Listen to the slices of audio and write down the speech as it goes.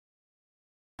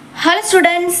Hello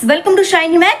students, welcome to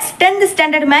Shyni Maths 10th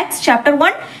Standard Maths Chapter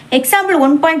 1 Example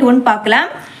 1.1 பார்க்கலாம்.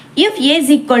 If A is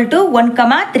equal to 1,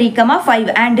 3, 5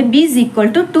 and B is equal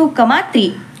to 2, 3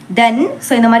 then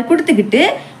so இந்த மாதிரி கொடுத்துக்கிட்டு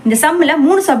இந்த சம்மில்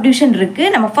 3 subdivision இருக்கு.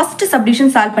 நம்ம ஃபர்ஸ்ட்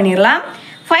சப்டிவிஷன் சால்வ் பண்ணிடலாம்.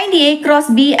 Find A cross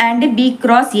B and B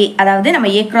cross A. அதாவது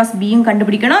நம்ம A cross B யும்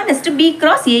கண்டுபிடிக்கணும், நெக்ஸ்ட் B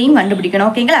cross A யும் கண்டுபிடிக்கணும்.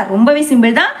 ஓகேங்களா, ரொம்பவே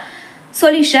சிம்பிள் தான்.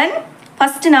 சொல்யூஷன்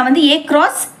ஃபர்ஸ்ட் நான் வந்து A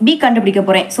cross B கண்டுபிடிக்க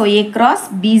போறேன். So A cross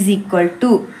B is equal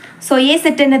to so A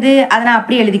set என்னது, அதை நான்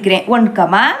அப்படியே எழுதிக்கிறேன் 1,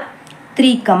 3,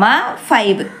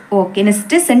 5. ஓகே,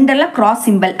 நெக்ஸ்ட் சென்டரில் கிராஸ்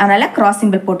சிம்பிள், அதனால கிராஸ்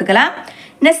சிம்பிள் போட்டுக்கலாம்.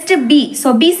 Next B,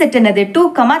 so B set என்னது 2,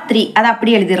 3, அதை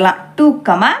அப்படியே எழுதிடலாம் 2,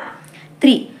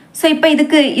 3. ஸோ இப்போ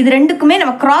இது ரெண்டுக்குமே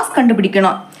நம்ம கிராஸ்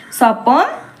கண்டுபிடிக்கணும். ஸோ அப்போ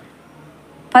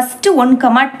ஃபஸ்ட்டு 1,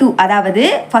 2, அதாவது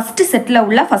ஃபஸ்ட்டு செட்டில்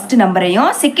உள்ள ஃபஸ்ட்டு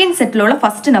நம்பரையும் செகண்ட் செட்டில் உள்ள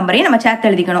ஃபஸ்ட்டு நம்பரையும் நம்ம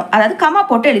சேர்த்து எழுதிக்கணும். அதாவது கமா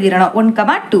போட்டு எழுதிடணும் 1,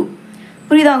 2.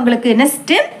 புரியுதா உங்களுக்கு?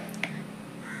 நெக்ஸ்ட்டு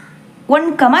 1,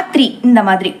 3 இந்த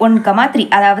மாதிரி 1, 3,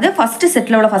 அதாவது ஃபஸ்ட்டு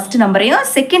செட்டில் உள்ள ஃபஸ்ட்டு நம்பரையும்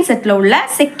செகண்ட் செட்டில் உள்ள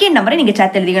செகண்ட் நம்பரையும் நீங்கள்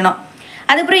சேர்த்து எழுதிக்கணும்.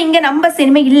 அதுக்கப்புறம் இங்கே நம்பர்ஸ்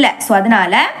இனிமேல் இல்லை, ஸோ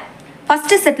அதனால்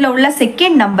ஃபஸ்ட்டு செட்டில் உள்ள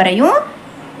செகண்ட் நம்பரையும்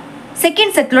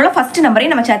செகண்ட் செட்டில் உள்ள ஃபஸ்ட்டு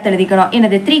நம்பரையும் நம்ம சேர்த்து எழுதிக்கணும்.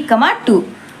 என்னது 3,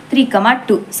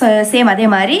 2. ஸோ சேம் அதே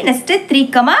மாதிரி நெக்ஸ்ட்டு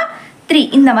 3, 3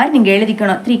 இந்த மாதிரி நீங்கள்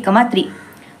எழுதிக்கணும் 3, 3.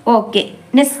 ஓகே,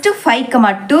 நெக்ஸ்ட்டு 5,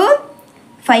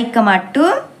 2,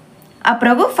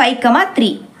 அப்புறம்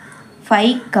 5,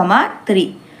 3.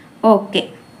 ஓகே,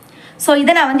 ஸோ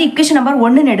இதை நான் வந்து இக்குவேஷன் நம்பர்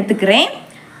 1ன்னு எடுத்துக்கிறேன்.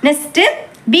 நெக்ஸ்ட்டு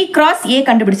B cross A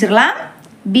கண்டுபிடிச்சிடலாம்.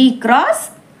 B cross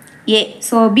A,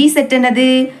 so B set என்னது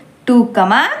 2,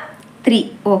 3.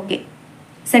 ஓகே,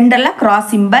 சென்டரில் கிராஸ்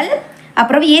சிம்பிள்.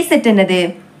 அப்புறம் A செட் என்னது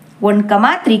 1,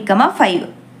 3, 5.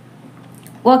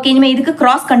 ஓகே, இனிமேல் இதுக்கு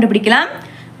கிராஸ் கண்டுபிடிக்கலாம்.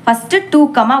 ஃபஸ்ட்டு 2,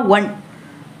 1.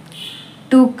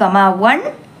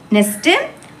 நெக்ஸ்ட்டு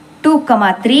 2,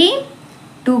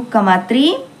 3,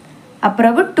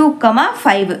 அப்புறம் 2,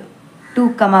 5.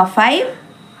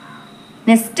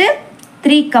 நெக்ஸ்ட்டு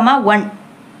 3,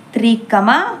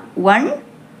 1.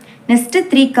 நெக்ஸ்ட்டு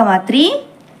 3, 3.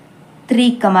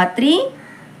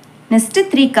 நெக்ஸ்ட்டு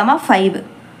 3, 5.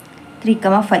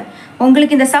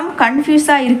 உங்களுக்கு இந்த சம்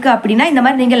கன்ஃபியூஸாக இருக்குது அப்படின்னா இந்த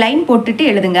மாதிரி நீங்கள் லைன் போட்டுட்டு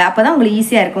எழுதுங்க, அப்போ தான் உங்களுக்கு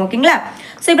ஈஸியாக இருக்கும். ஓகேங்களா?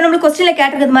 ஸோ இப்போ நம்மளுக்கு கொஸ்டினில்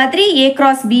கேட்டிருக்கிறது மாதிரி A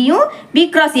cross Bயும் B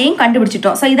cross Aயும்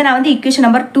கண்டுபிடிச்சிட்டோம். ஸோ இதை நான் வந்து இக்குவேஷன்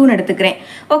நம்பர் 2ன்னு எடுத்துக்கிறேன்.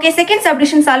 ஓகே, செகண்ட்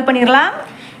சப்டிவிஷன் சால்வ் பண்ணிடலாம்.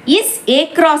 Is A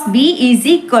cross B is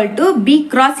equal to B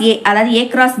cross A, அதாவது A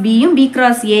cross Bயும் B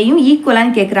cross Aயும்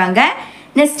ஈக்குவலான்னு கேட்குறாங்க.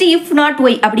 நெக்ஸ்ட் இஃப் நாட்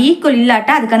ஒய், அப்படி ஈக்குவல்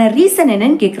இல்லாட்டா அதுக்கான ரீசன்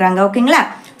என்னன்னு கேட்குறாங்க. ஓகேங்களா?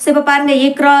 ஸோ இப்போ பாருங்கள், A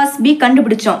cross B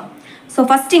கண்டுபிடிச்சோம். ஸோ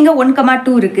ஃபஸ்ட் இங்கே 1,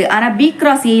 2 இருக்குது, ஆனால் B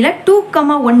cross Aயில் 2,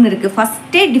 1 இருக்குது.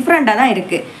 ஃபஸ்ட்டே டிஃப்ரெண்ட்டாக தான்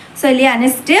இருக்குது. ஸோ இல்லையா?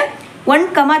 நெக்ஸ்ட்டு 1,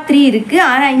 3 இருக்குது,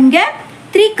 ஆனால் இங்கே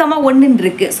 3, 1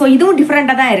 இருக்குது. ஸோ இதுவும்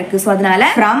டிஃப்ரெண்ட்டாக தான் இருக்குது. ஸோ அதனால்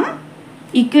ஃப்ரம்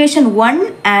இக்குவேஷன் 1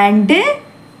 and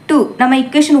 2 நம்ம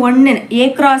இக்குவேஷன் 1 A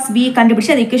cross B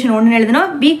கண்டுபிடிச்சி அது இக்குவேஷன் 1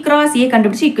 எழுதணும், B cross A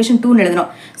கண்டுபிடிச்சி இக்குவேஷன் 2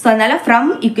 எழுதணும். ஸோ அதனால் ஃப்ரம்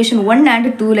இக்குவேஷன் 1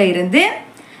 and 2ல் இருந்து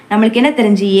நம்மளுக்கு என்ன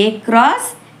தெரிஞ்சு, A cross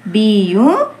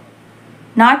Bயும்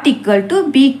not equal to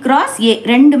B cross A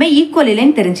ரெண்டுமே ஈக்குவல்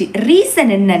இல்லைன்னு தெரிஞ்சு. ரீசன்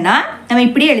என்னன்னா நம்ம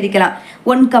இப்படியே எழுதிக்கலாம்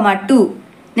 1, 2.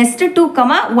 நெக்ஸ்ட்டு 2,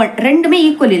 1 ரெண்டுமே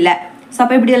ஈக்குவல் இல்லை. ஸோ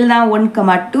அப்போ எப்படி எழுதலாம், 1,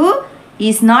 2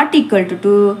 இஸ் நாட் ஈக்குவல்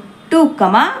டு 2,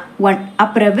 1.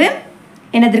 அப்புறம்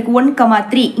என்னது இருக்குது 1,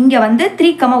 3, இங்கே வந்து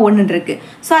 3, 1 இருக்குது.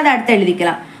 ஸோ அதை அடுத்து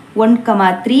எழுதிக்கலாம் 1,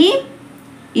 3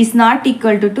 இஸ் நாட்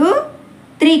ஈக்குவல் டு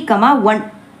 3, 1.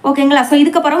 ஓகேங்களா? ஸோ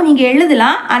இதுக்கப்புறம் நீங்கள்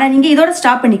எழுதலாம், ஆனால் நீங்கள் இதோட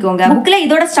ஸ்டாப் பண்ணிக்கோங்க. புக்கில்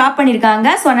இதோட ஸ்டாப் பண்ணியிருக்காங்க.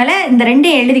 ஸோ அதனால் இந்த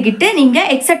ரெண்டையும் எழுதிக்கிட்டு நீங்கள்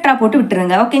எக்ஸெட்ரா போட்டு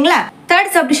விட்டுருங்க. ஓகேங்களா?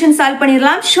 தேர்ட் சப்டிவிஷன் சால்வ்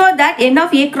பண்ணிடலாம். Show that n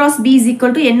of A cross B is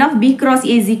equal to n of B cross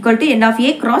A is equal to n of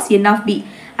A cross n of B.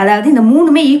 அதாவது இந்த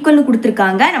மூணுமே ஈக்குவல்னு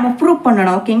கொடுத்துருக்காங்க, நம்ம ப்ரூவ்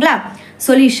பண்ணணும். ஓகேங்களா?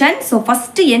 Solution, so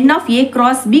first n of A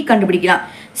cross B கண்டுபிடிக்கலாம்.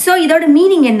 So இதோட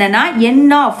meaning என்னன்னா n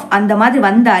of அந்த மாதிரி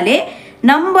வந்தாலே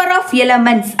நம்பர் ஆஃப்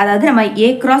எலமெண்ட்ஸ், அதாவது நம்ம A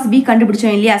cross B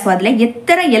கண்டுபிடிச்சோம் இல்லையா, ஸோ அதில்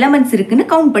எத்தனை எலமெண்ட்ஸ் இருக்குன்னு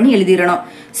கவுண்ட் பண்ணி எழுதிடணும்.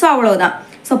 ஸோ அவ்வளோதான்.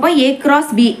 ஸோ அப்போ A cross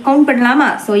B கவுண்ட் பண்ணலாமா?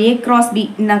 ஸோ A cross B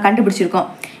நான் கண்டுபிடிச்சிருக்கோம்.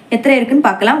 எத்தனை இருக்குன்னு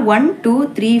பார்க்கலாம். 1, 2,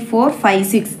 3, 4, 5,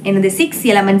 6. எனது 6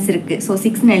 எலமெண்ட்ஸ் இருக்குது. So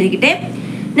 6ன்னு எழுதிக்கிட்டேன்.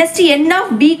 Next n of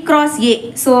B cross A,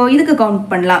 so இதுக்கு கவுண்ட்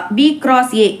பண்ணலாம். B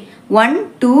cross A 1,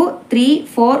 2, 3,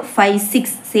 4, 5,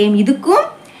 6. சேம் இதுக்கும்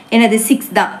எனது 6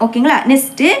 தான். ஓகேங்களா?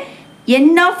 Next n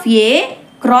of A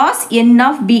cross n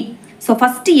of B. So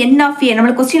first n of A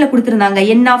நம்மளுக்கு கொஸ்டினில் கொடுத்துருந்தாங்க,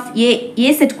 n of A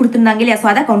செட் கொடுத்துருந்தாங்க இல்லையா, ஸோ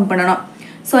அதை கவுண்ட் பண்ணணும்.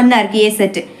 ஸோ என்ன இருக்குது A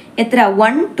செட்டு எத்தனை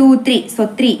 1, 2, 3. ஸோ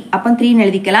 3, அப்போ 3ன்னு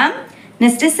எழுதிக்கலாம்.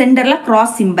 நெக்ஸ்ட்டு சென்டரில்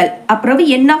கிராஸ் சிம்பிள். அப்புறம்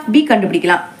n of B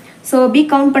கண்டுபிடிக்கலாம். ஸோ B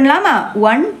கவுண்ட் பண்ணலாமா,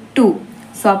 1, 2.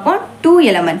 ஸோ அப்போ 2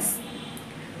 எலமெண்ட்ஸ்.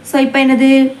 ஸோ இப்போ என்னது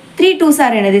 3 2s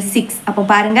என்னது 6. அப்போ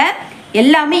பாருங்கள்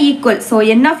எல்லாமே equal. So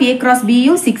n of a cross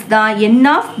bயும் 6 தான், n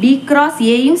ஆஃப் b cross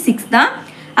aயும் 6 தான்,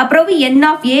 அப்புறம் n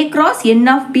of a cross n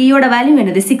of bயோட value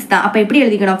என்னது 6 தான். அப்போ எப்படி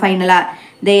எழுதிக்கணும் ஃபைனலாக?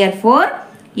 therefore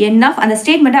n ஆஃப் அந்த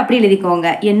ஸ்டேட்மெண்ட்டை அப்படியே எழுதிக்கோங்க.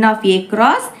 n of a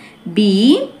cross b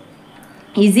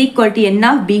is equal to n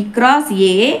of b cross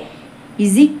a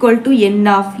is equal to n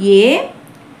of a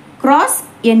cross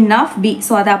n of b.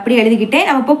 So அதை அப்படியே எழுதிக்கிட்டே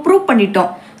நம்ம இப்போ ப்ரூவ்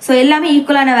பண்ணிட்டோம். ஸோ எல்லாமே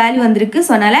ஈக்குவலான வேல்யூ வந்திருக்கு.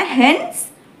 ஸோ அதனால் ஹென்ஸ்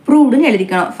ப்ரூவ்டுன்னு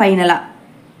எழுதிக்கணும் ஃபைனலாக.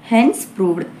 Hence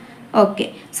proved. ஓகே,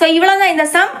 ஸோ இவ்வளோ தான் இந்த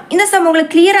சம். இந்த சம்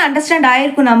உங்களுக்கு கிளியராக அண்டர்ஸ்டாண்ட்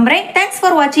ஆகிருக்கும் நம்புகிறேன். தேங்க்ஸ்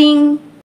ஃபார் வாட்சிங்.